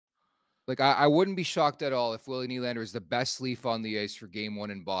Like, I wouldn't be shocked at all if Willie Nylander is the best Leaf on the ice for game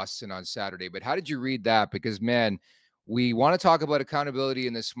 1 in Boston on Saturday. But how did you read that? Because, man, we want to talk about accountability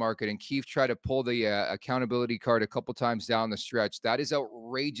in this market, and Keefe tried to pull the accountability card a couple times down the stretch. That is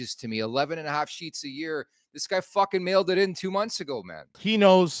outrageous to me. 11 and a half sheets a year. This guy fucking mailed it in 2 months ago, man. He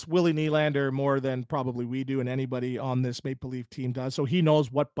knows Willie Nylander more than probably we do and anybody on this Maple Leaf team does. So he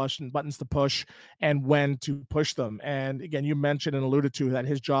knows what buttons to push and when to push them. And again, you mentioned and alluded to that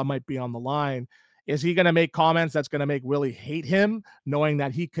his job might be on the line. Is he going to make comments that's going to make Willie hate him, knowing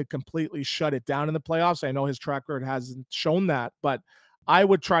that he could completely shut it down in the playoffs? I know his track record hasn't shown that, but I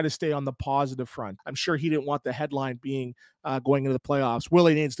would try to stay on the positive front. I'm sure he didn't want the headline being going into the playoffs,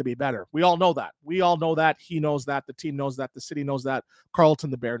 Willie needs to be better. We all know that. We all know that. He knows that. The team knows that. The city knows that.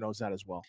 Carlton, the Bear, knows that as well.